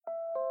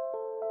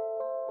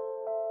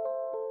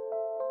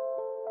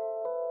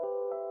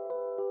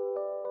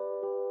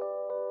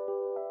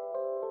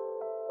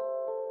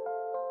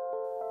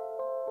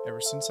Ever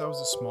since I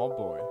was a small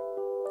boy,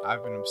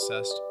 I've been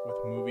obsessed with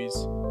movies,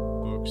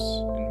 books,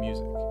 and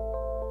music.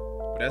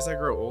 But as I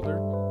grow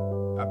older,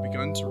 I've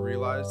begun to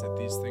realize that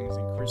these things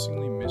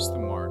increasingly miss the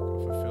mark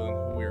of fulfilling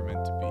who we are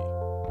meant to be.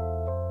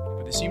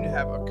 But they seem to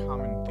have a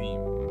common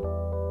theme.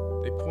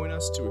 They point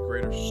us to a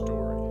greater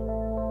story,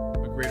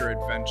 a greater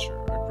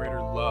adventure, a greater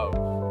love,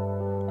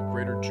 a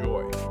greater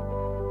joy.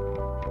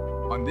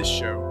 On this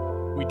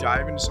show, we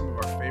dive into some of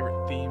our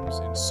favorite themes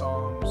in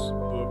songs,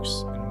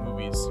 books, and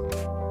movies,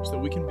 so that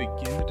we can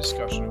begin the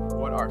discussion of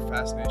what our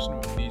fascination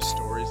with these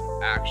stories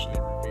actually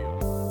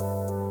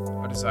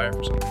reveal. A desire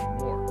for something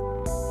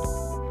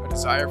more, a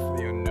desire for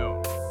the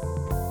unknown,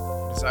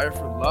 a desire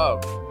for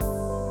love,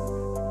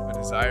 a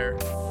desire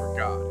for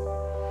God.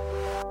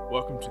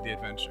 Welcome to the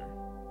adventure.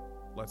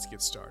 Let's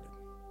get started.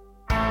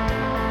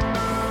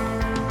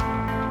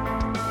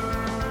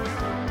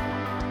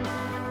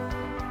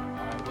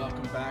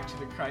 Welcome back to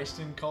the Christ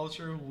in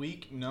Culture,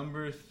 week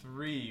number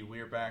 3. We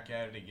are back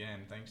at it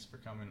again. Thanks for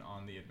coming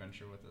on the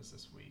adventure with us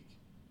this week.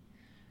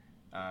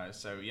 We're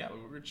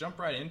going to jump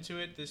right into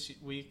it this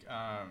week.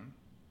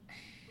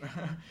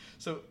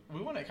 So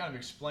we want to kind of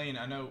explain,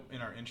 I know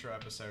in our intro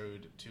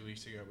episode 2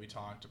 weeks ago, we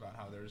talked about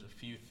how there's a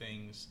few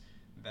things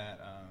that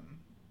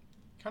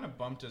kind of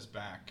bumped us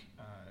back.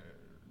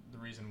 The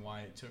reason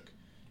why it took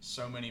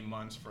so many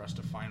months for us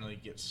to finally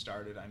get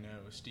started. I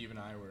know Steve and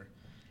I were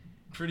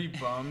pretty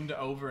bummed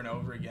over and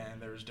over again.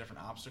 There was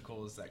different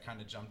obstacles that kind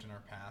of jumped in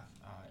our path,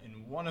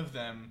 and one of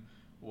them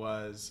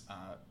was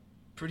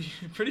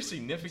pretty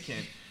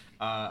significant.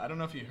 I don't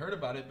know if you heard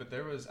about it, but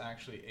there was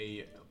actually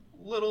a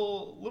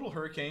little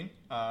hurricane,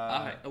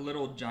 a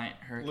little giant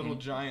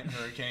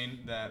hurricane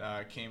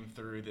that came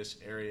through this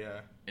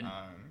area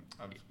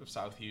of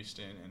South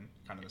Houston and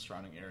kind of the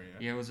surrounding area.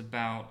 Yeah, it was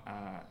about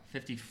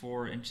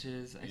 54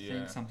 inches, I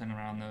think, something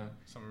around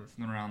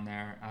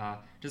there.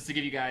 Just to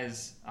give you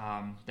guys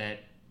that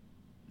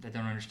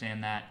don't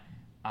understand that,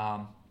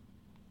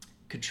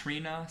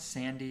 Katrina,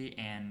 Sandy,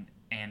 and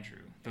Andrew,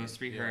 those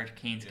three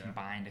hurricanes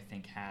combined, I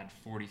think, had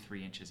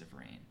 43 inches of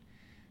rain.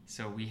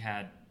 So we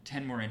had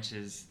 10 more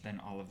inches than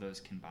all of those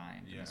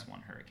combined in this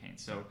one hurricane.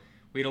 So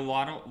we had a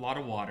lot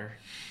of water.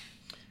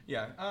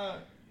 Yeah,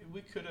 we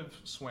could have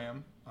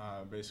swam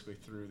basically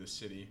through the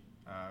city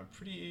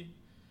pretty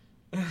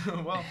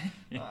well.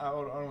 I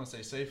don't want to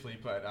say safely,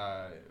 but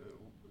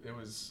it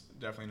was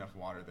definitely enough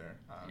water there.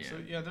 So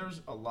there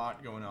was a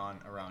lot going on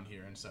around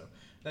here, and so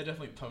that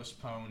definitely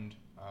postponed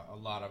a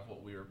lot of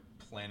what we were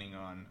planning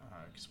on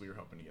because we were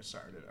hoping to get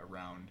started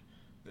around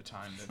the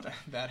time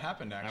that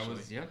happened,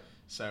 actually.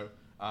 So,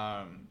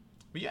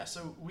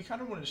 so we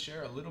kind of wanted to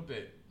share a little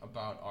bit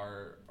about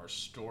our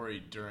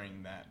story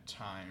during that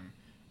time.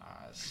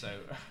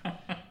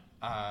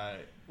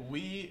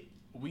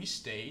 We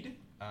stayed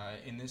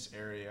in this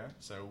area.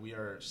 So we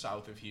are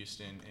south of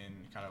Houston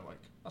in kind of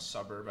like a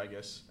suburb, I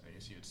guess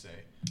you would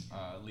say,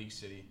 League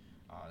City.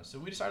 So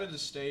we decided to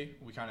stay.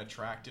 We kind of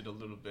tracked it a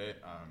little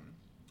bit.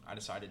 I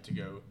decided to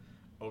go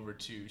over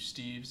to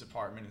Steve's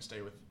apartment and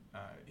stay with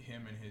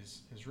him and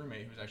his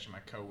roommate, who's actually my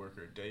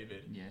coworker,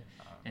 David. Yeah,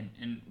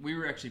 and we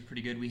were actually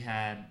pretty good. We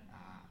had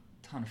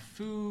a ton of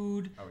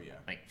food. Oh yeah.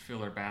 Like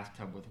fill our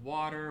bathtub with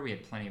water. We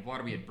had plenty of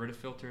water. We had Brita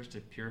filters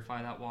to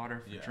purify that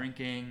water for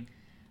drinking.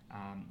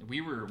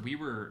 We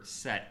were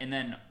set. And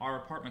then our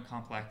apartment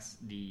complex,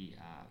 the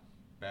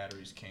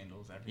batteries,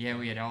 candles, everything. Yeah,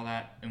 we had all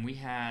that, and we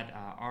had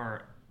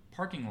our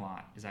parking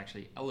lot is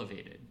actually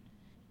elevated,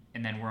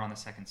 and then we're on the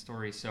second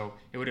story, so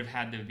it would have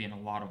had to have been a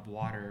lot of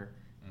water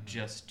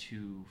just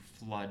to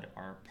flood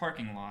our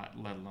parking lot,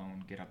 let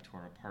alone get up to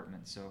our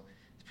apartment. So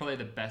it's probably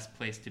the best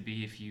place to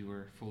be if you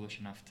were foolish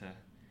enough to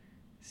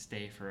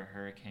stay for a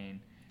hurricane.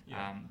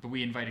 Yeah. But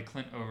we invited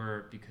Clint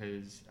over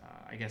because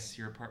I guess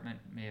your apartment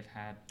may have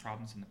had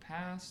problems in the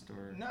past,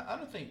 or no, I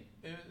don't think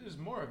it was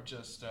more of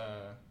just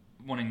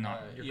wanting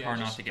your car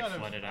not to get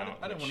flooded out.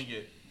 I didn't want to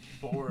get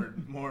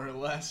bored, more or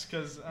less,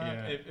 because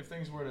if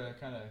things were to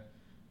kind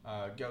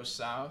of go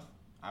south,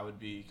 I would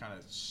be kind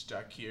of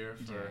stuck here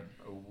for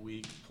a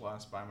week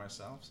plus by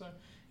myself. So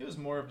it was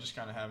more of just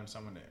kind of having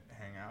someone to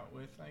hang out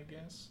with, I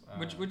guess.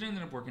 Which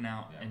ended up working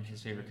out in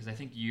his favor, because I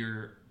think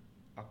your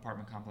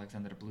apartment complex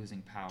ended up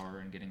losing power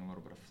and getting a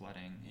little bit of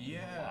flooding.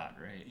 A lot,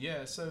 right?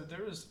 Yeah, so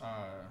there was,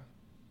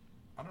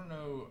 I don't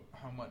know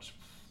how much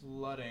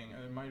flooding.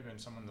 It might have been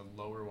some of the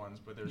lower ones,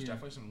 but there was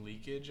definitely some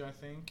leakage, I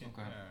think.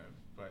 Okay.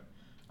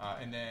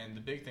 And then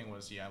the big thing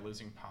was,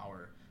 losing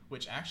power,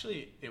 which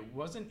actually it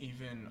wasn't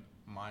even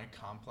my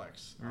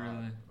complex.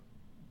 Really?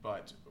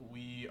 But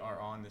we are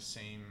on the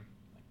same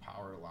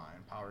power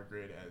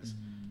grid as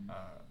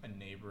a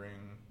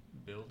neighboring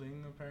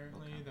building,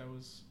 apparently, that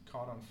was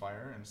caught on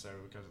fire. And so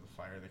because of the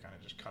fire, they kind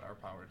of just cut our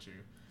power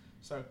too.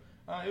 So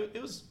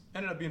it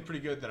ended up being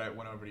pretty good that I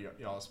went over to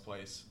y'all's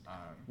place.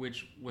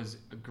 Which was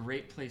a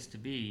great place to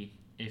be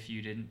if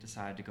you didn't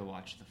decide to go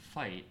watch the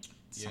fight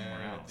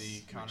somewhere else.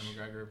 The Conor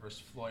McGregor versus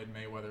Floyd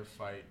Mayweather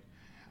fight.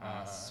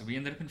 So we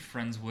ended up in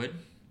Friendswood,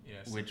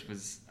 Yes, which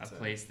was a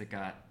place that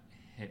got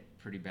hit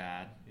pretty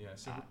bad. Yeah,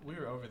 so we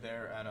were over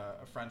there at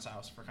a friend's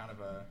house for kind of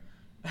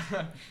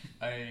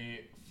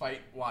a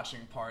fight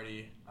watching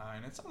party,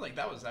 and it sounds like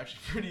that was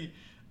actually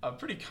a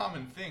pretty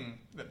common thing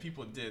that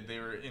people did. They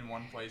were in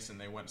one place and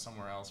they went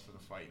somewhere else for the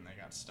fight and they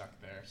got stuck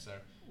there. So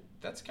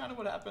that's kind of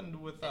what happened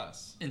with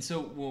us. And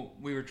so,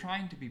 we were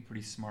trying to be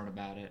pretty smart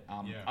about it.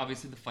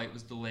 Obviously, the fight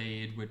was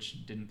delayed,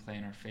 which didn't play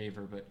in our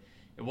favor, but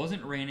it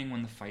wasn't raining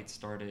when the fight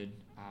started.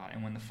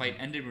 And when the fight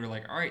ended, we were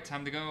like, all right,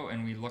 time to go.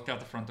 And we looked out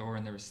the front door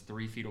and there was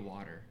 3 feet of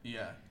water.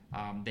 Yeah.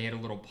 They had a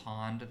little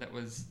pond that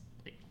was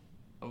like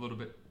a little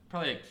bit,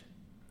 probably like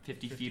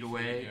 50 feet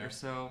away or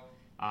so.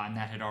 And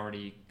that had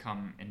already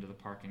come into the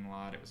parking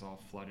lot. It was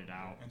all flooded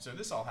out. And so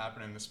this all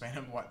happened in the span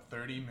of,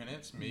 30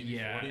 minutes? Maybe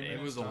 40 minutes? Yeah,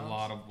 it was tops? a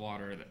lot of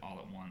water all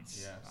at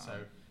once. Yeah,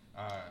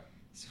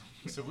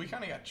 so we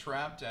kind of got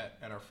trapped at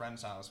our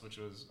friend's house, which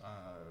was,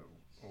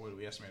 what do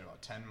we estimate,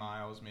 about 10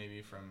 miles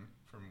maybe from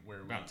where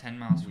about 10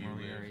 miles from where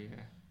we were,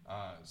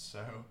 yeah.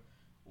 So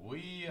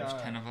we...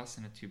 There's 10 of us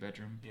in a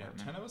 2-bedroom apartment.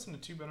 Yeah, 10 of us in a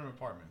 2-bedroom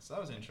apartment. So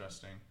that was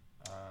interesting.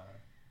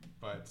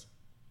 But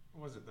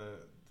was it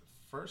the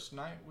first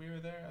night we were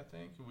there, I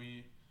think?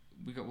 We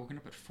got woken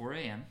up at 4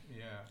 a.m.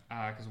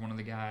 Yeah. Because one of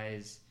the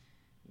guys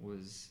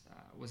was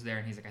there,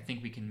 and he's like, I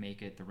think we can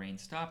make it. The rain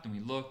stopped, and we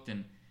looked,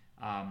 and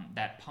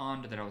that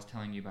pond that I was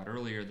telling you about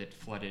earlier that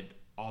flooded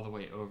all the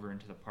way over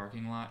into the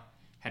parking lot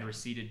had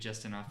receded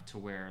just enough to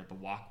where the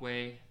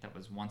walkway that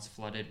was once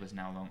flooded was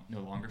now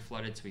no longer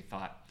flooded. So we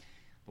thought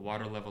the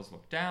water levels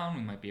looked down,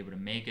 we might be able to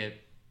make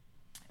it.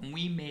 And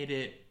we made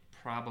it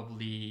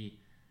probably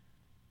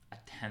a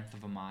 1/10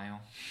 of a mile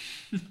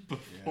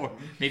before,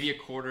 maybe a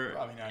quarter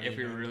if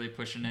we were really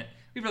pushing it.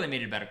 We really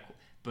made it about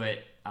but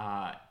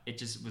it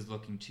just was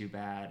looking too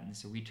bad. And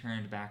so we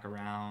turned back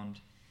around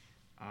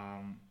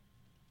and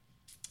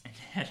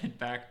headed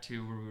back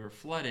to where we were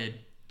flooded,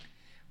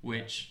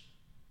 which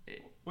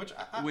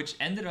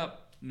ended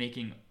up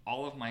making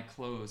all of my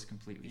clothes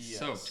completely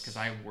soaked because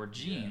I wore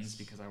jeans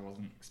because I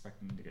wasn't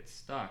expecting them to get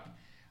stuck.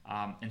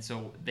 And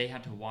so they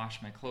had to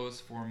wash my clothes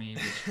for me,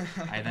 which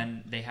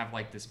they have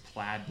like this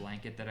plaid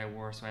blanket that I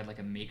wore, so I had like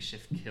a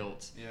makeshift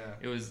kilt. Yeah.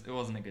 It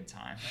wasn't a good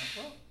time.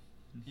 Well,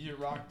 you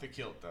rocked the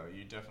kilt though.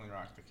 You definitely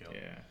rocked the kilt.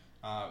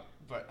 Yeah.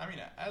 But I mean,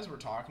 as we're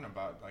talking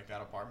about like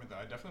that apartment though,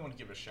 I definitely want to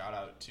give a shout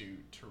out to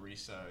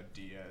Teresa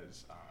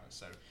Diaz.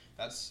 So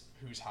that's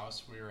whose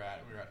house we were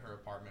at. We were at her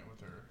apartment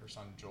with her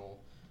son Joel,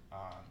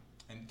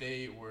 and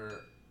they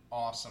were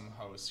awesome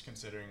hosts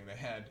considering they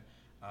had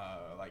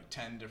like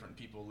 10 different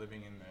people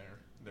living in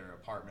their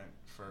apartment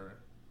for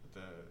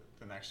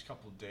the next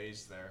couple of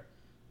days there.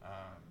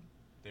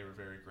 They were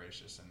very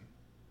gracious and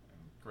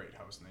great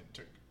hosts, and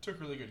they took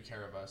really good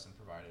care of us and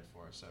provided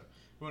for us. So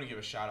we want to give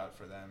a shout out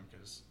for them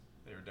because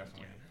they were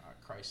definitely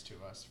Christ to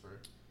us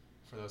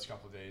for those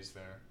couple of days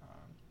there.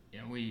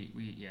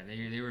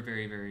 They were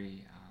very,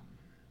 very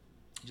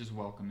just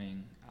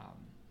welcoming,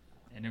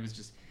 and it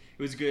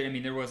was good.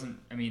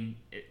 I mean,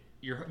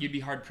 you'd be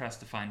hard pressed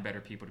to find better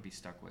people to be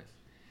stuck with.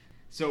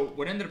 So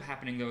what ended up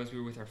happening though is we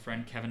were with our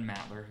friend Kevin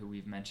Matler, who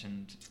we've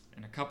mentioned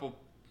in a couple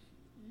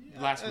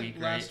last week,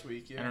 right? Last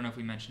week, yeah. I don't know if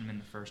we mentioned him in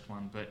the first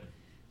one, but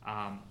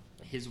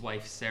his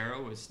wife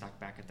Sarah was stuck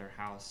back at their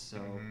house,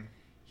 so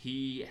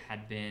he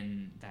had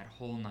been that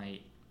whole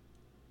night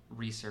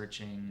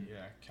researching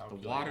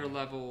the water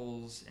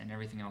levels and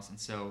everything else. And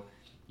so,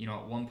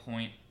 at one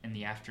point in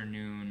the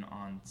afternoon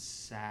on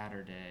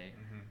Saturday,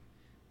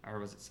 or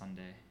was it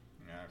Sunday?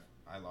 Yeah,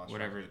 I lost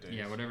whatever. days.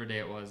 Yeah, whatever day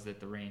it was that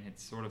the rain had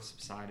sort of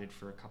subsided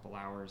for a couple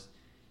hours.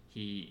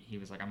 He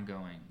was like, I'm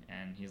going,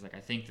 and he's like,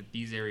 I think that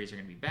these areas are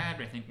going to be bad,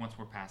 but I think once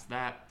we're past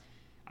that,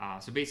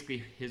 so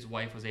basically his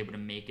wife was able to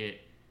make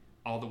it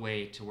all the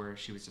way to where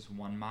she was just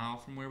 1 mile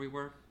from where we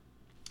were.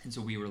 And so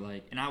we were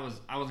like, and I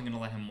wasn't going to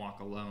let him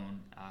walk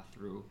alone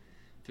through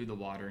the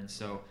water. And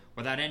so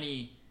without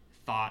any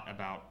thought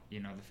about, the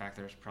fact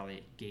there's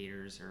probably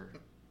gators or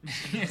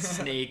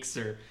snakes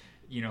or,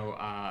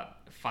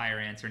 fire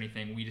ants or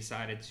anything, we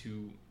decided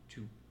to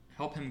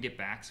help him get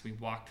back. So we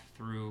walked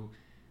through,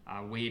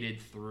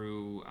 waded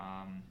through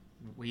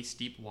waist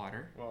deep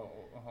water. Well,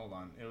 hold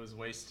on. It was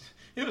waist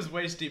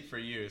deep for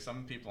you.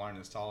 Some people aren't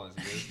as tall as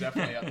you. It was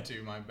definitely up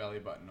to my belly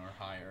button or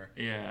higher.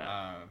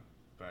 Yeah.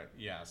 But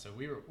yeah, so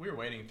we were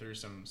wading through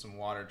some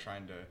water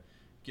trying to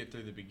get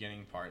through the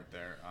beginning part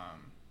there.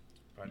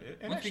 But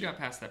once we got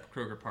past that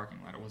Kroger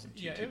parking lot, it wasn't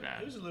too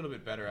bad. It was a little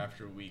bit better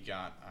after we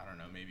got, I don't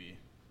know, maybe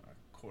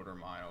a quarter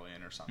mile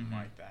in or something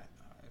like that.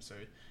 So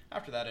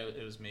after that,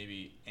 it was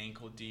maybe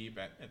ankle deep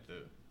at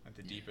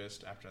the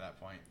deepest. After that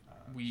point,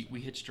 we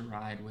hitched a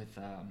ride with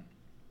a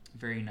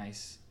very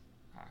nice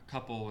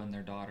couple and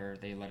their daughter.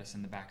 They let us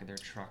in the back of their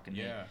truck, and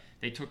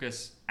they took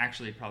us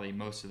actually probably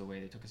most of the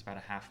way. They took us about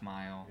a half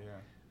mile.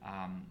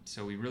 Yeah.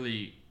 So we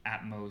really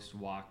at most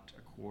walked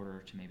a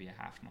quarter to maybe a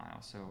half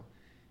mile. So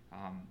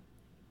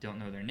don't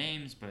know their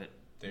names, but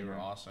they were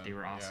awesome. They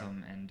were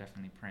awesome, and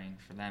definitely praying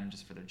for them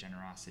just for their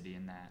generosity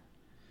in that.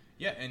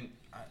 Yeah, and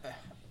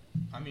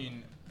I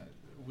mean,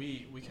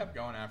 we kept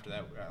going after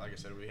that. Like I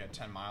said, we had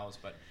 10 miles,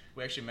 but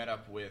we actually met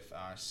up with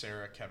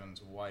Sarah,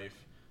 Kevin's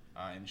wife,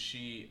 and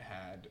she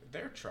had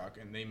their truck,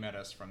 and they met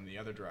us from the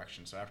other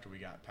direction. So after we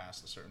got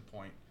past a certain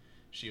point,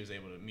 she was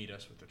able to meet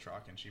us with the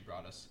truck, and she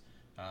brought us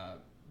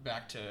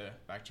back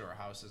to our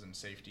houses in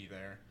safety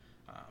there.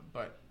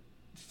 But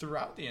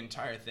throughout the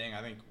entire thing,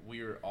 I think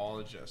we were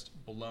all just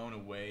blown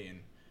away, and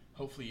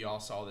hopefully you all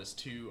saw this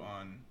too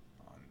on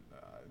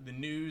the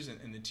news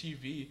and the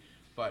TV.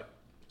 But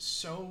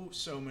so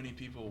many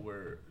people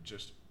were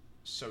just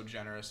so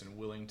generous and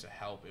willing to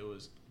help. It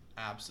was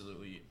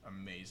absolutely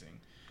amazing.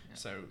 Yeah.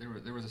 So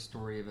there was a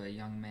story of a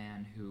young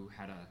man who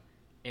had a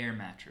air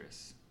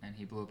mattress, and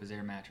he blew up his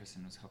air mattress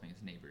and was helping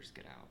his neighbors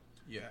get out.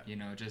 yeah, You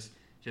know, just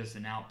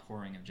an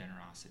outpouring of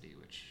generosity,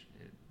 which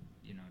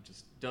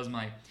just does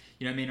my,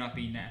 it may not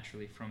be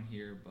naturally from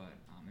here, but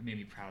it made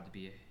me proud to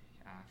be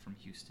from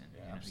Houston.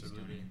 Yeah,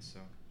 absolutely. Houstonian, so.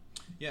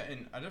 Yeah,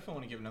 and I definitely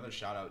want to give another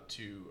shout out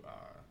to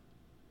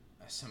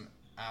some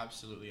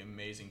absolutely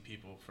amazing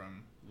people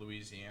from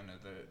Louisiana,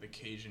 the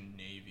Cajun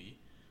Navy.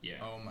 Yeah.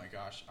 Oh my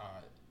gosh,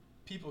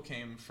 people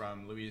came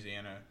from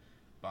Louisiana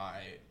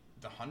by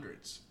the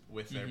hundreds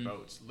with their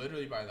boats,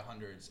 literally by the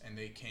hundreds, and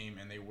they came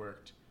and they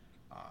worked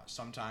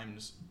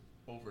sometimes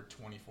over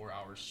 24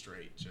 hours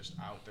straight, just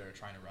out there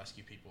trying to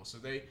rescue people. So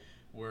they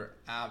were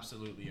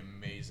absolutely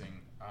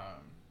amazing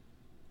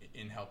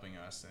in helping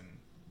us, and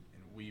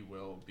we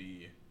will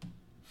be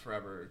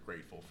forever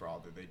grateful for all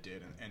that they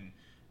did, and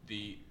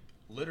the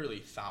literally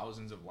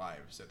thousands of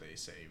lives that they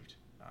saved.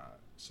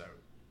 So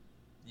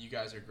you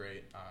guys are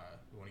great.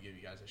 We want to give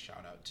you guys a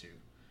shout out too.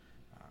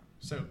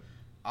 So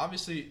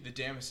obviously the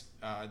damage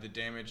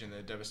and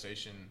the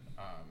devastation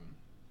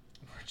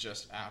were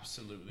just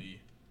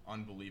absolutely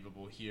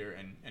unbelievable here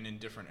and in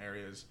different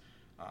areas.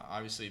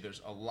 Obviously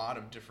there's a lot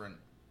of different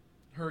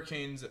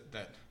hurricanes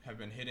that have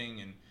been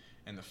hitting,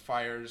 and the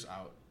fires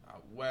out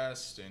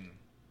west, and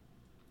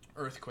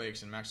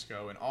earthquakes in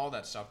Mexico, and all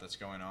that stuff that's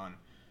going on.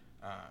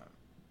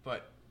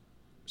 But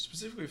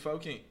specifically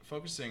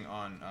focusing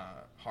on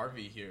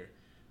Harvey here,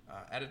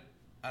 at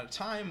a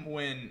time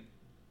when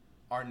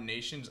our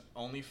nation's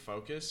only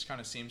focus kind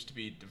of seems to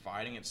be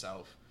dividing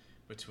itself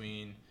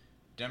between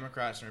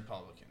Democrats and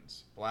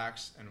Republicans,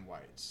 blacks and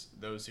whites,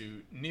 those who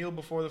kneel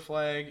before the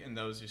flag and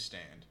those who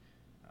stand,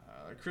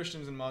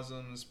 Christians and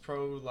Muslims,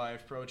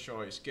 pro-life,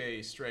 pro-choice,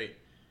 gay, straight.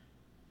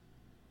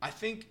 I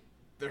think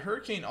the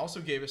hurricane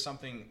also gave us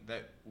something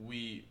that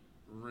we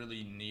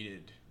really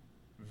needed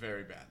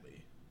very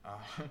badly,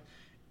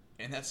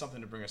 and that's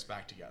something to bring us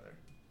back together,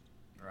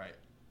 right?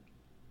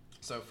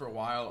 So for a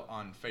while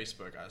on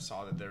Facebook, I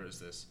saw that there was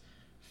this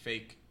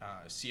fake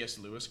C.S.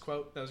 Lewis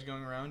quote that was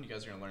going around. You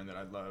guys are going to learn that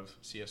I love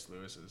C.S.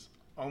 Lewis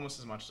almost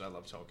as much as I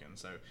love Tolkien.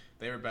 So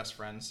they were best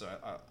friends, so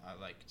I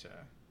like to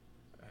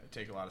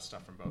take a lot of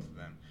stuff from both of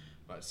them.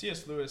 But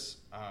C.S. Lewis,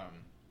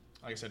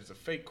 like I said, it's a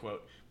fake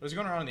quote. But it was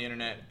going around on the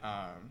internet,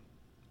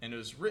 and it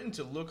was written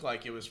to look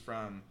like it was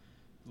from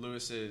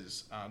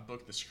Lewis's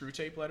book, The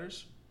Screwtape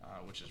Letters,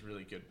 which is a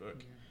really good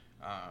book.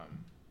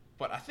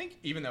 But I think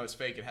even though it's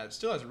fake, it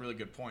still has a really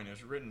good point. It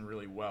was written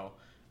really well.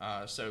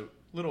 So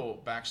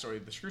little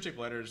backstory, the Screwtape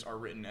Letters are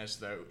written as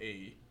though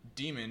a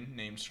demon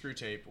named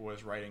Screwtape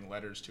was writing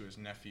letters to his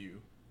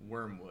nephew,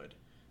 Wormwood,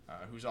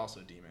 who's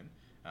also a demon.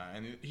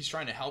 And he's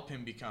trying to help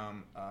him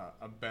become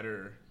a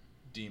better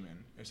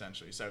demon,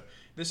 essentially. So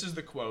this is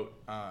the quote,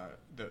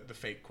 the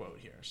fake quote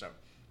here. So,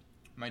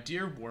 "My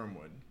dear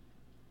Wormwood,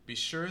 be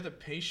sure the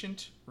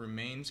patient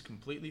remains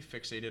completely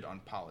fixated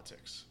on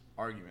politics,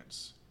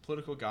 arguments,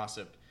 political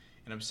gossip,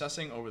 and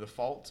obsessing over the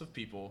faults of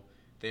people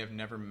they have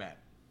never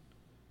met.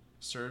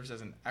 Serves as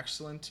an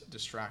excellent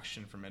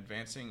distraction from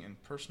advancing in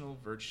personal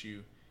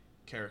virtue,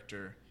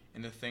 character,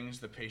 and the things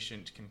the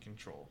patient can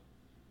control.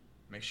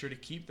 Make sure to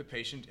keep the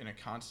patient in a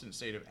constant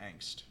state of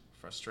angst,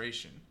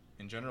 frustration,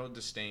 and general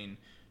disdain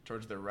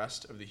towards the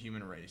rest of the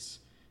human race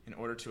in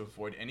order to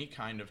avoid any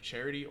kind of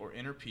charity or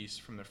inner peace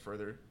from their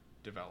further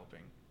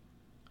developing.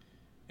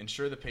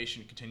 Ensure the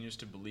patient continues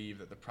to believe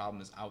that the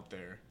problem is out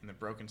there in the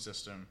broken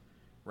system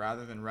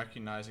rather than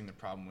recognizing the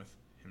problem with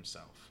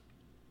himself."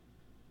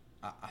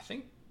 I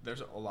think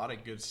there's a lot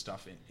of good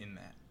stuff in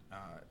that.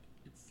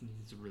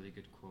 It's a really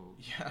good quote.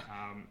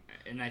 Yeah.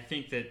 And I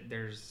think that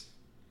there's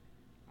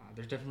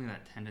definitely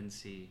that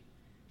tendency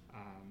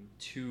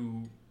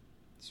to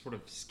sort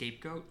of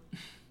scapegoat.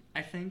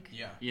 I think.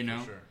 Yeah.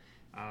 For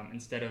sure.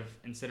 Instead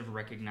of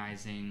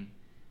recognizing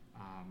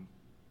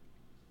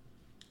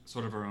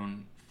sort of our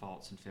own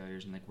faults and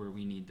failures, and like where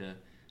we need to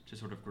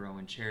sort of grow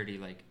in charity,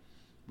 like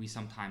we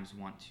sometimes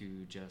want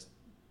to just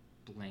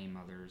blame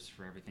others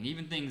for everything,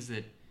 even things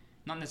that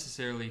not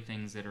necessarily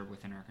things that are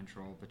within our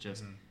control, but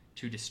just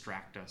to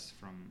distract us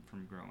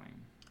from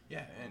growing.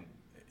 Yeah, and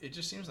it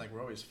just seems like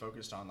we're always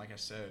focused on, like I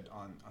said,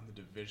 on the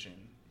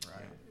division,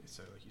 right? Yeah.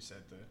 So like you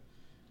said,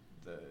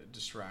 the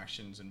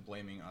distractions and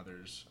blaming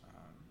others.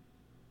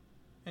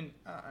 And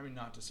I mean,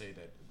 not to say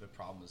that the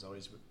problem is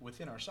always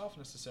within ourselves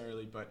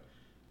necessarily, but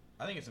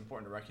I think it's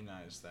important to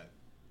recognize that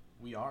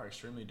we are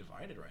extremely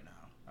divided right now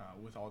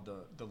with all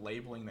the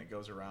labeling that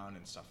goes around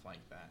and stuff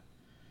like that.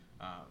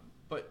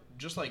 But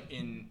just like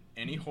in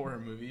any horror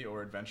movie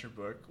or adventure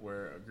book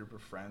where a group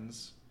of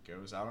friends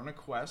goes out on a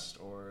quest,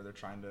 or they're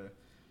trying to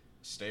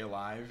stay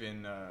alive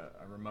in a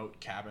remote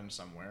cabin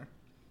somewhere,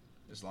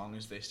 as long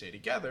as they stay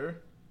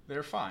together,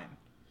 they're fine.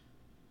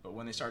 But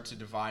when they start to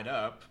divide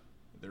up,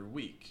 they're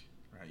weak,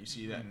 right? You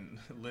see that in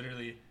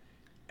literally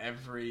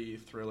every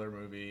thriller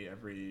movie,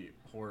 every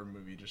horror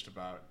movie, just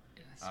about.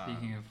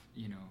 Speaking of,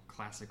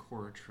 classic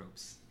horror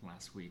tropes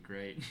last week,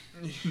 right?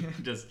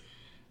 Just,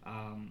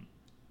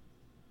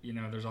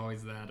 there's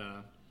always that,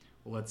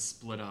 well, let's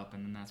split up,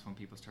 and then that's when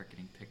people start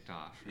getting picked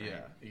off, right?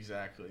 Yeah,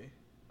 exactly.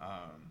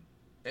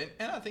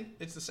 And I think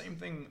it's the same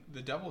thing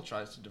the devil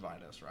tries to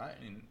divide us, right?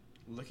 And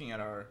looking at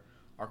our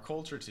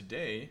culture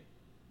today,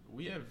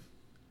 we have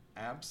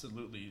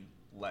absolutely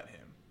let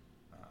him.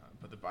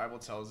 But the Bible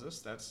tells us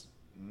that's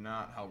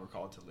not how we're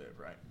called to live,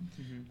 right?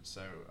 Mm-hmm.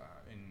 So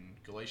in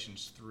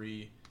Galatians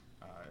 3,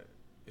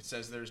 it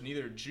says, there's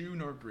neither Jew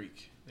nor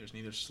Greek, there's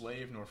neither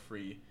slave nor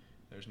free,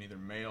 there's neither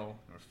male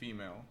nor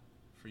female,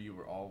 for you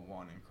are all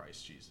one in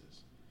Christ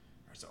Jesus.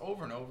 Right, so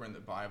over and over in the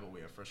Bible, we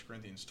have 1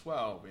 Corinthians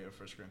 12, we have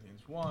 1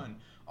 Corinthians 1,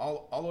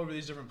 all over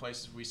these different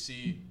places we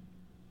see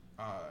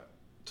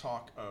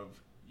talk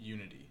of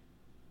unity.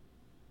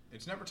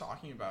 It's never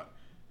talking about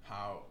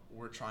how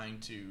we're trying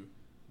to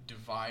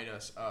divide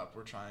us up,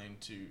 we're trying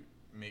to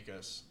make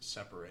us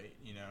separate,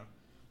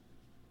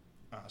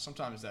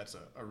 sometimes that's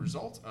a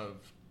result of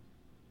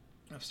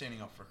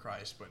standing up for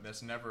Christ, but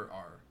that's never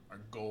our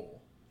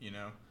goal,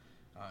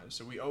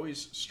 so we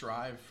always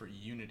strive for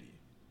unity.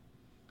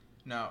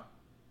 Now,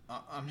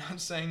 I'm not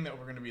saying that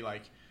we're going to be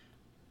like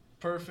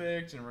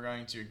perfect and we're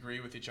going to agree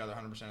with each other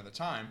 100% of the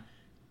time,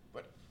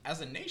 but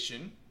as a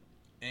nation,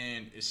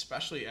 and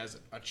especially as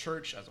a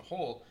church as a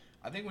whole,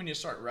 I think we need to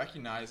start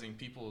recognizing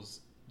people's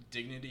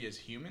dignity as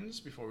humans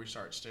before we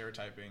start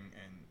stereotyping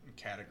and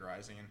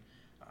categorizing.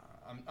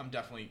 And I'm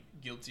definitely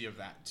guilty of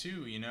that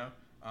too,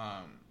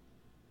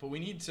 but we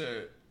need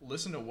to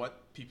listen to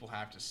what people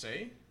have to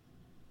say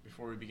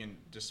before we begin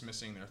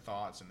dismissing their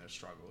thoughts and their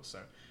struggles. So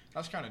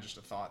that's kind of just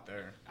a thought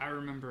there. I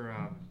remember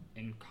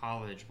in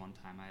college one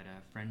time I had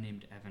a friend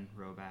named Evan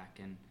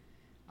Roback, and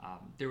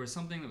there was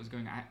something that was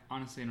going on. I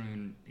honestly don't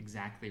even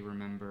exactly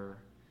remember.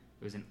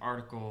 It was an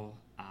article.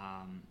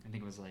 I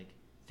think it was like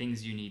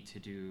things you need to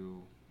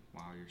do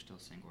while you're still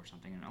single or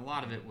something. And a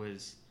lot of it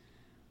was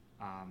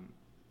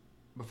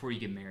before you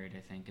get married,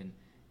 I think. And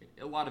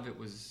a lot of it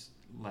was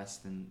less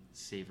than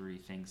savory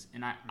things.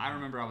 And I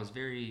remember I was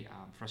very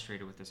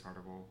frustrated with this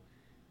article.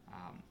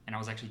 And I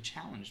was actually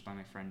challenged by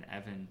my friend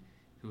Evan,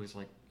 who was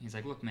like, he's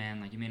like, look,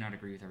 man, like you may not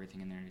agree with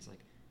everything in there. And he's like,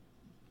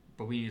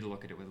 but we need to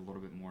look at it with a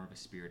little bit more of a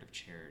spirit of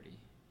charity,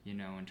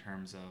 in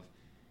terms of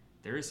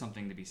there is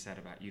something to be said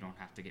about you don't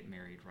have to get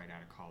married right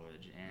out of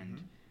college.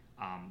 And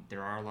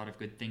there are a lot of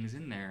good things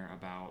in there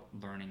about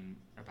learning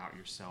about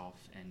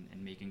yourself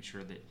and making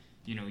sure that,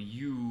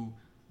 you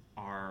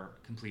are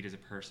complete as a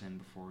person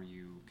before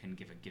you can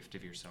give a gift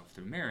of yourself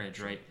through marriage,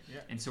 right? Yeah.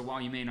 And so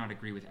while you may not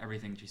agree with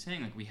everything that you're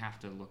saying, like we have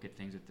to look at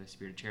things with the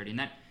spirit of charity. And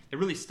that, it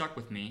really stuck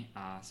with me.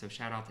 So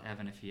shout out to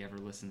Evan if he ever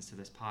listens to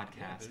this podcast.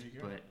 Yeah, there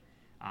you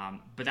go.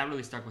 But that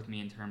really stuck with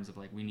me in terms of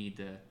like we need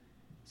to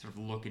sort of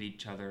look at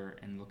each other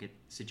and look at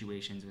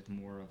situations with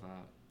more of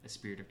a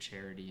spirit of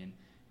charity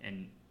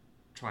and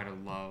try to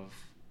love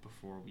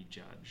before we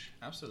judge.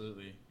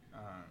 Absolutely.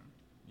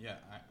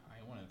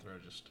 I want to throw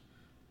just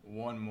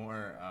one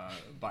more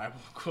Bible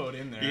quote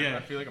in there. Yeah.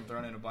 I feel like I'm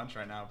throwing in a bunch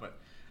right now, but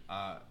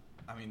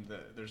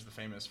there's the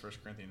famous 1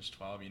 Corinthians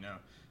 12,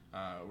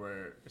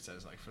 where it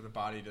says like, for the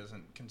body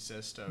doesn't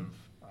consist of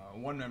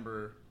one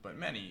member but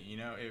many.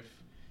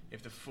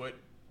 If the foot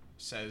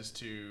says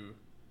to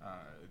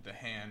the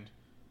hand,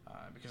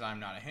 because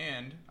I'm not a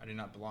hand, I do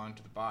not belong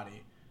to the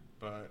body,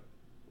 but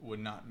would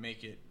not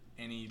make it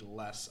any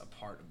less a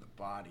part of the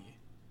body.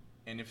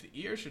 And if the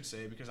ear should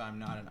say, because I'm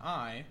not an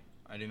eye,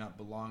 I do not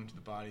belong to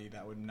the body,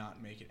 that would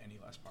not make it any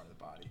less part of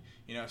the body.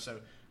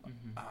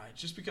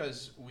 Just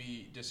because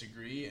we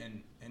disagree,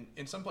 and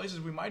in some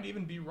places we might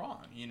even be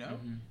wrong,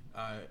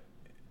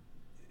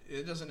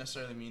 it doesn't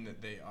necessarily mean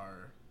that they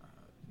are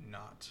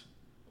not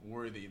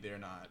worthy. They're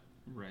not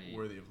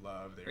worthy of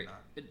love. They're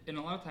not. And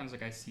a lot of times,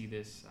 like I see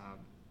this,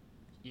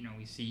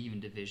 we see even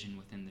division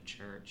within the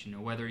church.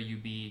 Whether you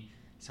be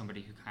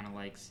somebody who kind of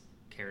likes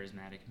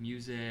charismatic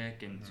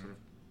music and sort of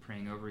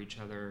praying over each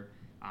other,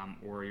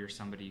 or you're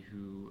somebody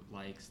who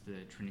likes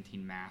the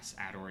Tridentine Mass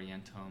ad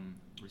orientem,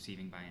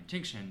 receiving by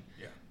intinction.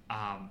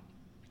 Yeah.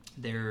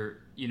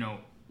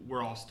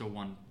 We're all still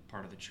one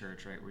part of the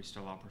church, right? We're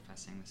still all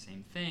professing the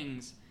same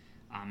things.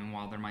 And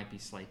while there might be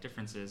slight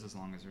differences, as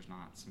long as there's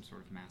not some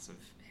sort of massive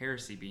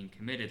heresy being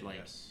committed,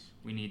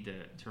 we need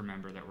to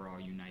remember that we're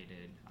all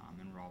united,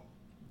 and we're all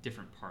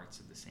different parts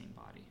of the same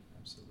body.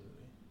 Absolutely.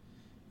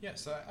 Yeah,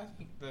 so I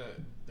think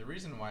the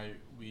reason why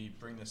we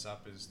bring this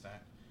up is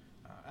that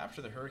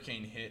after the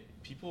hurricane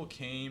hit, people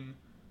came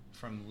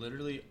from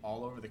literally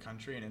all over the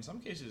country, and in some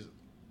cases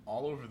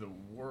all over the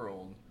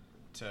world,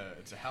 to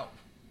help.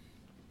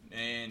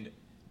 And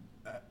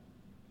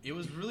it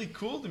was really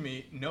cool to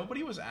me.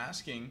 Nobody was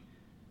asking,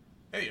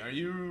 hey, are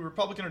you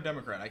Republican or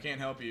Democrat? I can't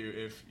help you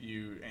if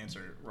you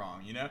answer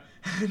wrong, you know?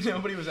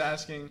 Nobody was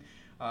asking,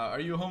 are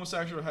you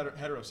homosexual or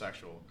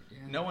heterosexual? Yeah.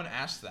 No one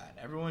asked that.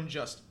 Everyone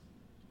just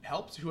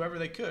helped whoever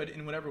they could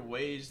in whatever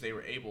ways they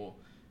were able,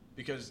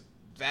 because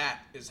that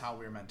is how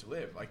we're meant to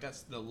live. Like,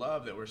 that's the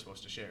love that we're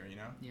supposed to share, you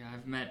know? Yeah,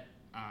 I've met,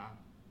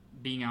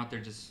 being out there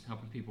just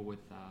helping people with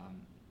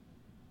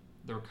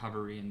the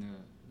recovery and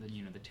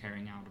the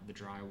tearing out of the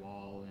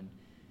drywall and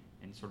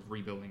sort of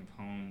rebuilding of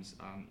homes.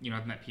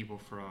 I've met people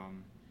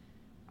from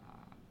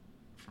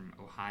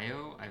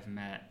Ohio. I've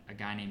met a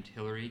guy named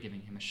Hillary,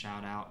 giving him a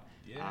shout out.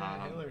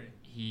 Yeah, Hillary.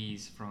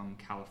 He's from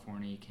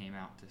California. He came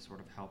out to sort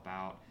of help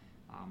out.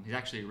 He's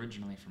actually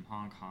originally from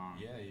Hong Kong.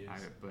 Yeah, he is.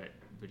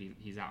 But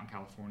he's out in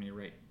California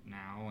right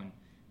now, and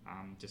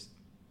just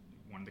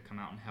wanted to come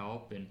out and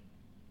help. And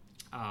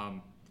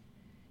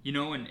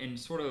and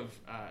sort of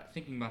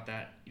thinking about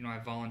that, I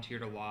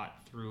volunteered a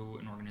lot through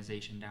an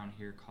organization down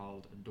here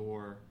called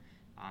Adore.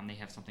 They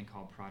have something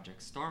called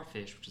Project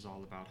Starfish, which is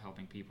all about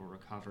helping people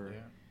recover.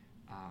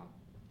 Yeah.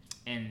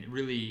 And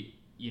really,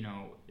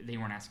 they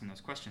weren't asking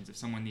those questions. If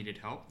someone needed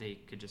help, they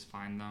could just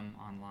find them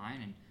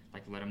online and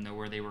let them know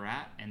where they were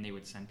at, and they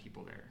would send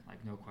people there.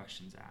 No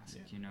questions asked.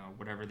 Yeah.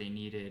 Whatever they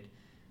needed,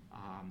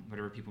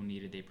 whatever people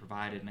needed, they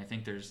provided. And I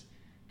think there's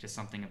just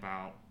something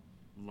about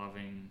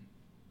loving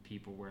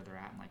people where they're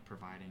at and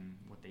providing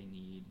what they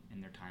need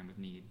in their time of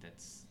need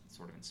that's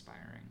sort of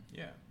inspiring.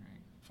 Yeah.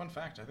 Right. Fun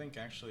fact, I think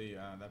actually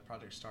that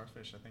Project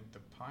Starfish, I think the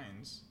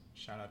Pines,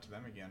 shout out to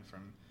them again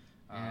from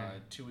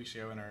 2 weeks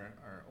ago in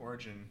our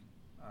Origin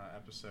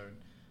episode.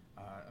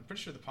 I'm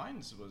pretty sure the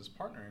Pines was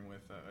partnering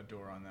with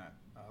Adore on that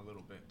a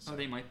little bit. So,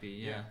 they might be,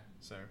 yeah.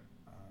 So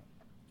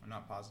I'm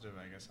not positive.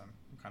 I guess I'm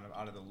kind of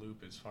out of the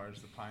loop as far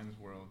as the Pines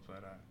world,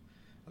 but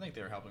I think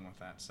they were helping with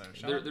that. So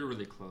they're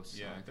really close.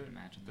 Yeah, so I can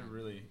imagine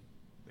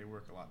they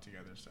work a lot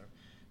together. So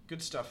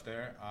good stuff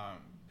there.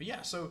 But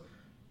yeah, so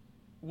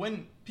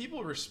when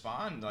people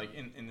respond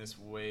in this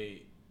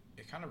way,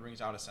 it kind of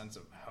brings out a sense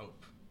of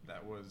hope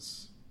that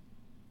was,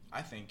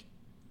 I think,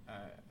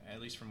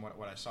 at least from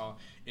what I saw,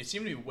 it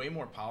seemed to be way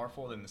more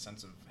powerful than the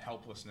sense of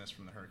helplessness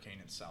from the hurricane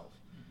itself.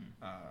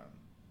 Mm-hmm.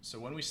 So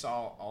when we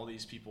saw all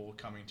these people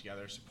coming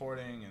together,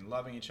 supporting and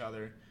loving each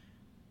other,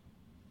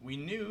 we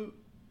knew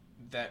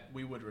that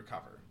we would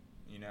recover.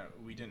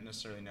 We didn't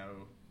necessarily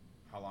know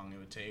how long it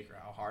would take or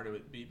how hard it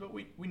would be, but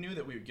we knew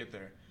that we would get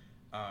there.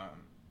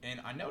 And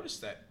I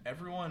noticed that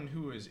everyone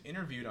who was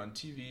interviewed on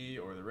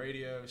TV or the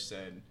radio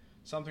said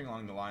something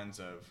along the lines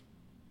of,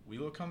 "We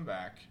will come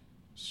back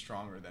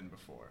stronger than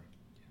before."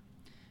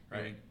 Yeah.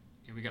 Right?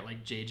 We got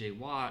J.J.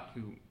 Watt,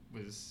 who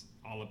was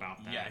all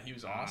about that. Yeah, he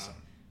was awesome.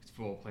 He's a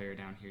football player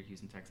down here,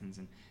 Houston Texans.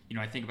 And,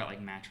 I think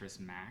about Mattress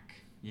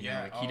Mac.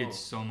 He did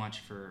so much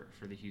for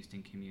the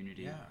Houston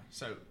community. Yeah.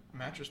 So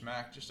Mattress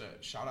Mac, just a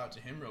shout out to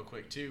him real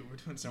quick too. We're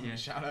doing so many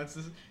shout outs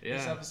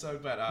this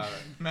episode, but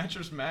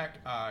Mattress Mac,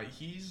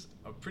 he's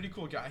a pretty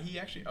cool guy. He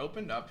actually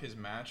opened up his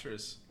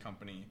mattress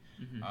company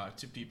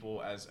to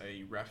people as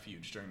a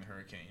refuge during the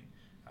hurricane.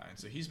 And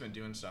so he's been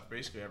doing stuff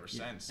basically ever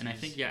since. And I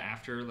think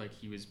after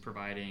he was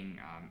providing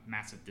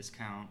massive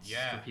discounts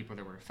for people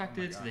that were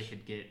affected, so they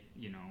could get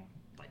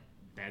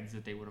beds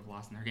that they would have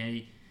lost in the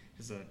hurricane.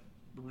 He's a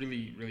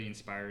really, really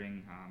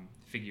inspiring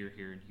figure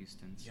here in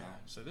Houston. So. Yeah,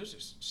 so there's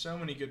just so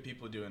many good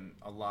people doing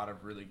a lot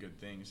of really good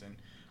things. And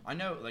I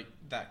know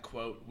that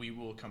quote, "We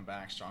will come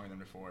back stronger than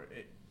before,"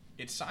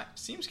 it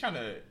seems kind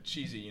of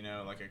cheesy,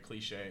 like a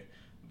cliche,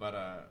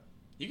 but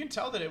you can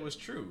tell that it was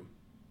true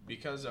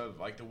because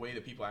of the way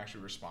that people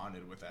actually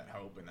responded with that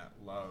hope and that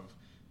love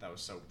that was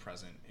so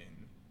present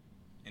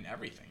in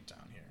everything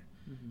down here.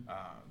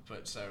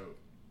 Mm-hmm.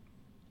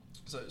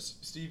 So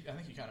Steve, I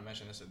think you kind of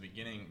mentioned this at the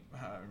beginning.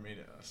 We made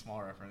a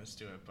small reference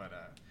to it, but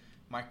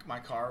my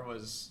car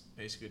was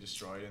basically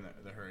destroyed in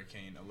the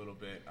hurricane a little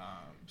bit.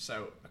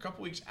 So a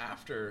couple weeks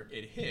after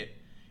it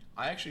hit,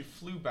 I actually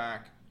flew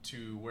back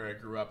to where I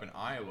grew up in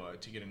Iowa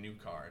to get a new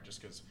car,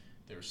 just because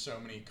there were so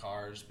many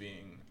cars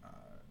being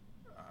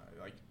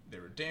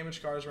there were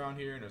damaged cars around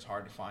here, and it was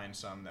hard to find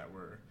some that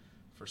were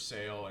for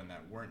sale and that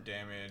weren't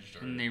damaged.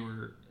 And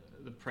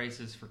the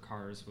prices for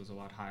cars was a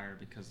lot higher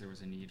because there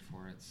was a need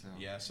for it. So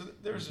yeah, so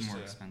there was just more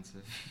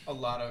expensive. A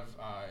lot of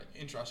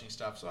interesting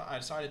stuff. So I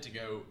decided to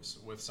go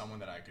with someone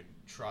that I could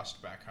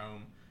trust back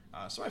home.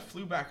 So I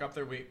flew back up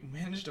there. We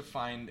managed to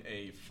find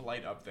a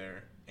flight up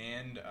there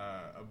and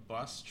a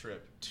bus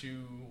trip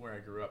to where I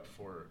grew up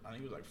for, I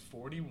think it was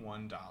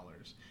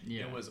 $41.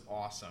 Yeah. It was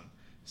awesome.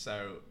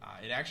 So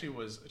it actually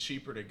was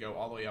cheaper to go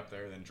all the way up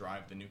there than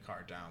drive the new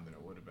car down than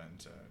it would have been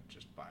to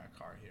just buy a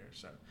car here.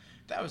 So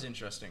that was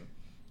interesting.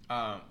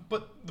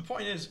 But the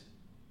point is,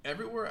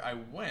 everywhere I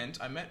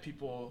went, I met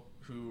people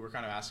who were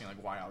kind of asking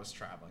why I was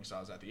traveling. So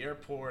I was at the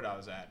airport, I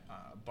was at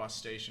a bus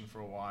station for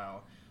a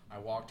while. I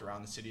walked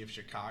around the city of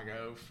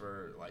Chicago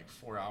for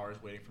 4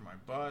 hours waiting for my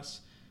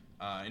bus,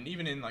 and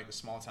even in the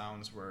small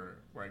towns where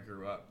I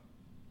grew up.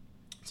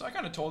 So I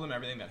kind of told them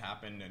everything that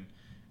happened, and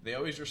they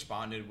always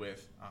responded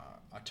with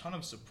a ton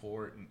of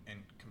support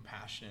and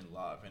compassion and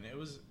love, and it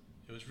was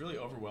really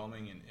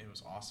overwhelming, and it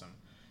was awesome.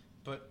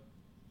 But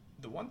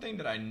the one thing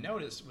that I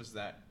noticed was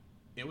that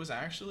it was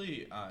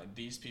actually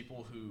these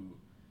people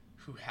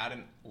who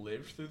hadn't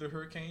lived through the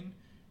hurricane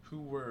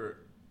who were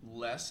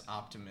less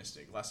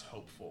optimistic, less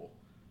hopeful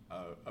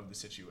of the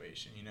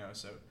situation.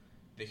 So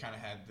they kind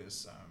of had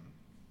this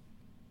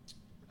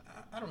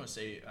I don't want to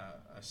say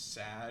a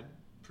sad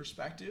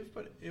perspective,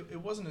 but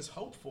it wasn't as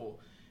hopeful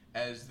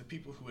as the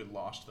people who had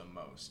lost the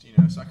most.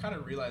 So I kind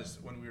of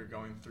realized when we were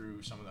going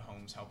through some of the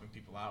homes helping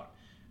people out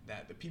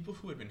that the people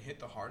who had been hit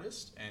the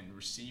hardest and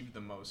received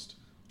the most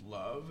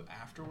love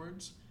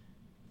afterwards,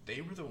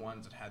 they were the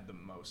ones that had the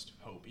most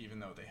hope, even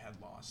though they had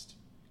lost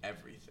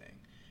everything.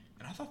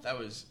 And I thought that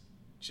was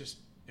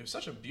it was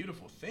such a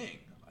beautiful thing.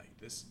 Like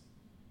this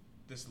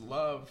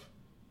love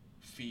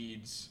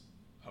feeds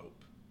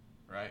hope,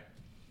 right?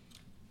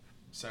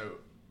 So,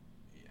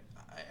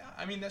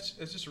 I mean, that's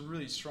just a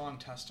really strong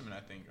testament,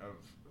 I think, of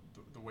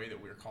the way that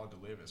we're called to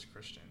live as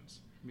Christians.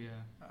 Yeah.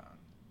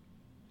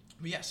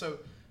 But yeah, so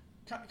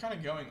kind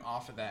of going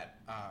off of that,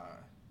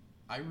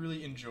 I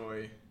really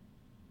enjoy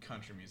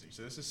country music.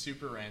 So this is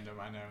super random,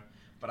 I know,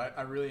 but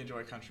I really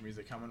enjoy country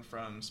music coming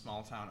from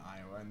small town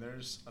Iowa. And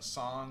there's a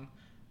song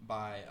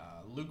by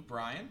Luke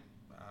Bryan.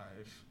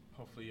 If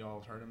hopefully y'all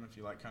have heard him if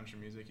you like country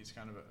music. He's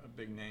kind of a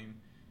big name.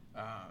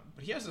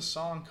 But he has a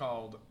song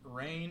called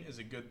 "Rain is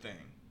a Good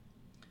Thing."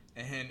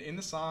 And in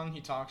the song,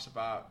 he talks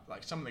about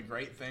like some of the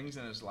great things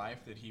in his life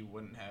that he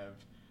wouldn't have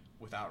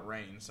without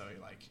rain. So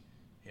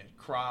he had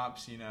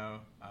crops, yeah.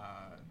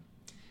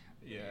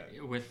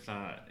 With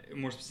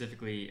more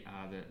specifically,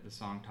 the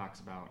song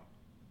talks about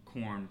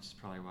corn, which is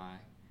probably why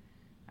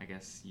I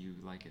guess you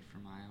like it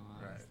from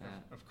Iowa. Right. Is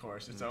that, of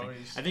course, it's thing?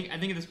 always. I think at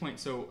this point.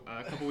 So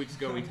a couple weeks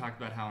ago, we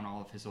talked about how in all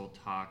of his old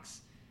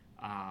talks,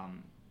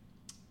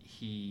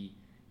 he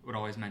would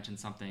always mention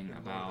something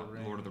about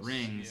Lord of the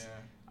Rings.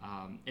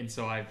 Yeah. And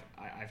so I've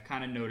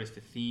kind of noticed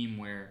a theme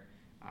where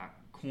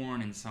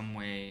corn in some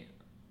way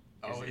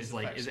is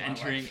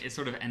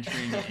sort of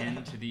entering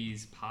into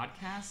these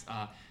podcasts.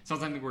 It's not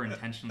something we're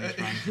intentionally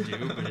trying to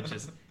do,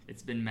 but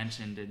it's been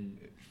mentioned in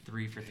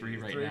 3 for 3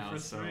 right now.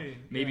 So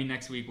maybe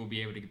next week we'll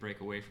be able to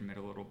break away from it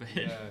a little bit.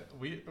 Yeah,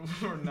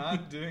 we're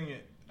not doing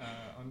it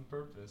on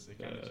purpose. It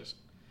kind of just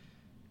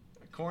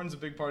corn's a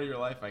big part of your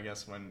life, I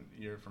guess, when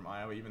you're from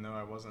Iowa, even though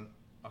I wasn't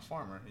a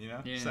farmer,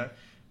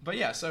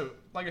 Yeah. So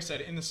like I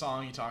said, in the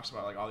song, he talks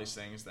about like all these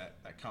things that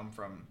come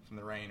from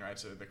the rain, right?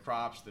 So the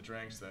crops, the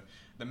drinks,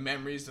 the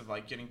memories of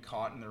like getting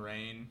caught in the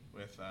rain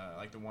with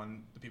like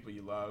the people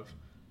you love,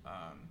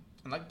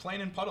 and like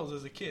playing in puddles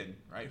as a kid,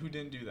 right? Who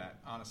didn't do that,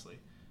 honestly?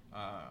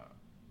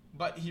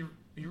 But he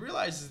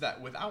realizes that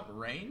without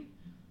rain,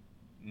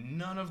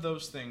 none of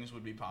those things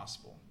would be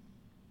possible.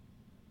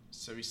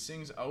 So he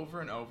sings over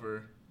and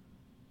over,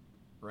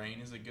 "Rain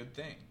is a good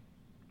thing."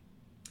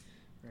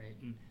 Right,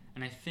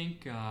 and I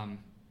think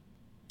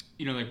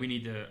we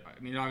need to. I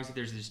mean, obviously,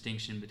 there's a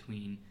distinction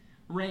between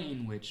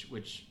rain, which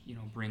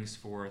brings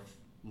forth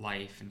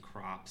life and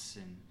crops,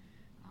 and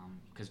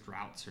because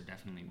droughts are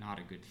definitely not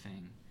a good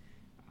thing,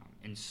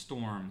 and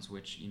storms,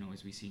 which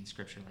as we see in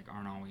Scripture, like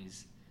aren't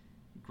always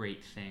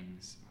great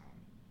things.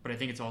 But I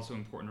think it's also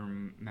important to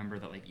remember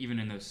that like even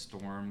in those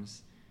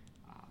storms,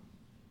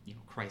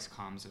 Christ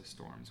calms those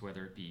storms,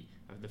 whether it be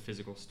the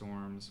physical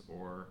storms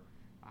or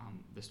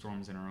the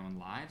storms in our own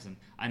lives. And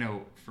I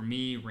know for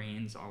me,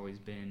 rain's always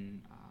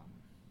been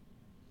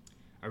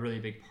a really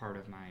big part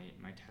of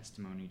my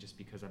testimony, just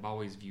because I've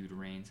always viewed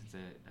rain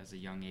as a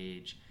young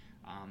age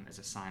as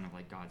a sign of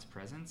like God's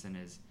presence, and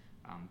as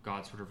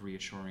God sort of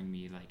reassuring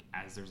me, like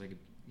as there's like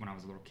when I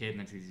was a little kid and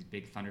there's these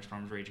big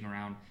thunderstorms raging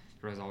around,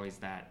 there was always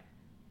that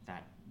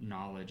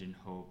knowledge and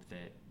hope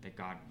that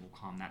God will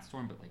calm that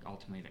storm, but like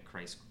ultimately that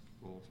Christ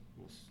will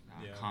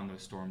calm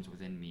those storms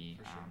within me,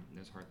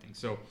 those hard things.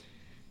 So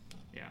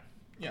yeah.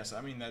 Yes,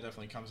 I mean that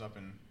definitely comes up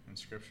in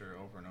Scripture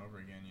over and over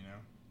again,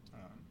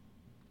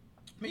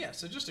 But yeah,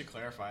 so just to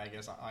clarify, I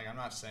guess I'm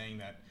not saying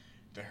that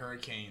the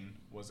hurricane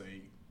was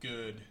a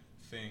good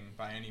thing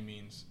by any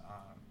means,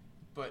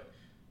 but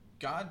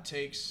God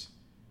takes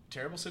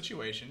terrible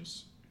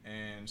situations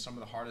and some of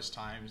the hardest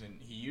times, and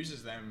He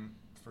uses them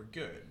for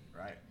good,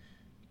 right?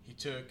 He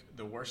took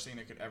the worst thing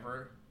that could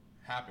ever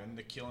happen,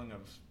 the killing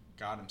of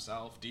God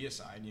Himself,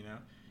 deicide,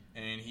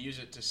 and He used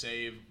it to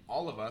save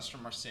all of us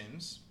from our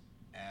sins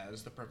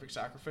as the perfect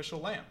sacrificial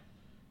lamb,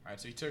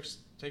 right? So He takes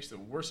the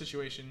worst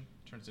situation,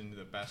 turns it into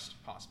the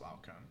best possible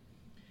outcome.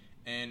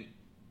 And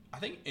I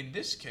think in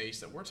this case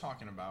that we're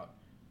talking about,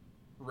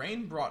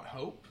 rain brought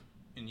hope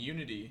and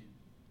unity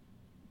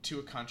to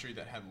a country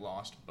that had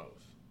lost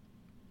both.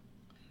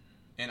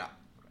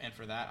 And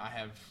for that, I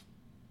have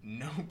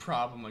no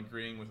problem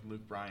agreeing with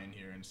Luke Bryan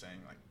here and saying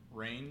like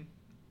rain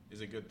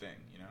is a good thing,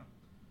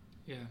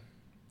 Yeah,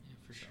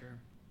 for sure.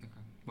 Okay.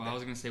 Well, I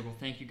was going to say, well,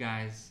 thank you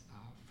guys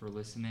for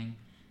listening.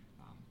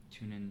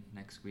 Tune in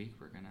next week.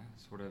 We're going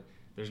to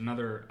there's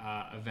another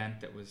event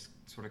that was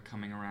sort of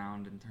coming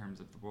around in terms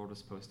of the world was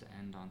supposed to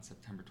end on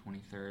September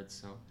 23rd.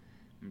 So I'm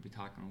going to be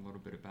talking a little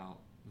bit about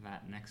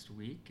that next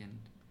week. And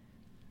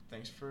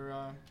thanks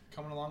for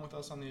coming along with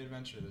us on the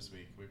adventure this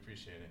week. We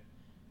appreciate it.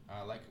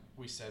 Like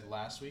we said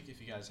last week,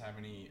 if you guys have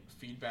any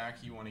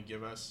feedback you want to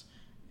give us,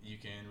 you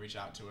can reach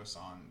out to us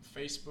on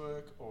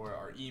Facebook or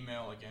our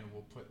email. Again,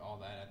 we'll put all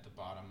that at the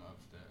bottom of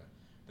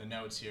the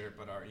notes here,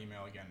 but our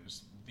email again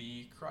is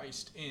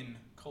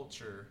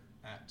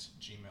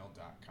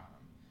thechristinculture@gmail.com.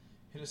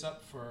 Hit us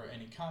up for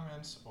any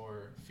comments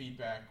or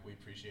feedback. We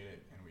appreciate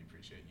it, and we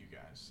appreciate you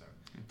guys. So.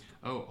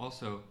 Oh,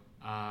 also,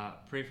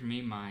 pray for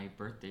me. My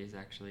birthday is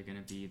actually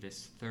going to be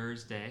this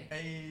Thursday.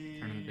 Hey!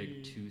 Turning the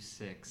big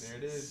 2-6. There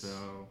it is.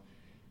 So,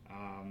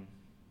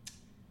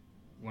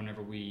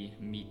 whenever we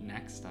meet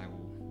next, I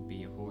will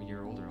be a whole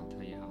year older. I'll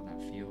tell you how that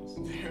feels.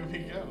 There we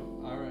go.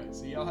 All right.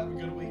 So y'all have a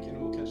good week,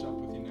 and we'll catch up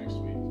with you next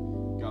week.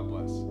 God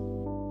bless.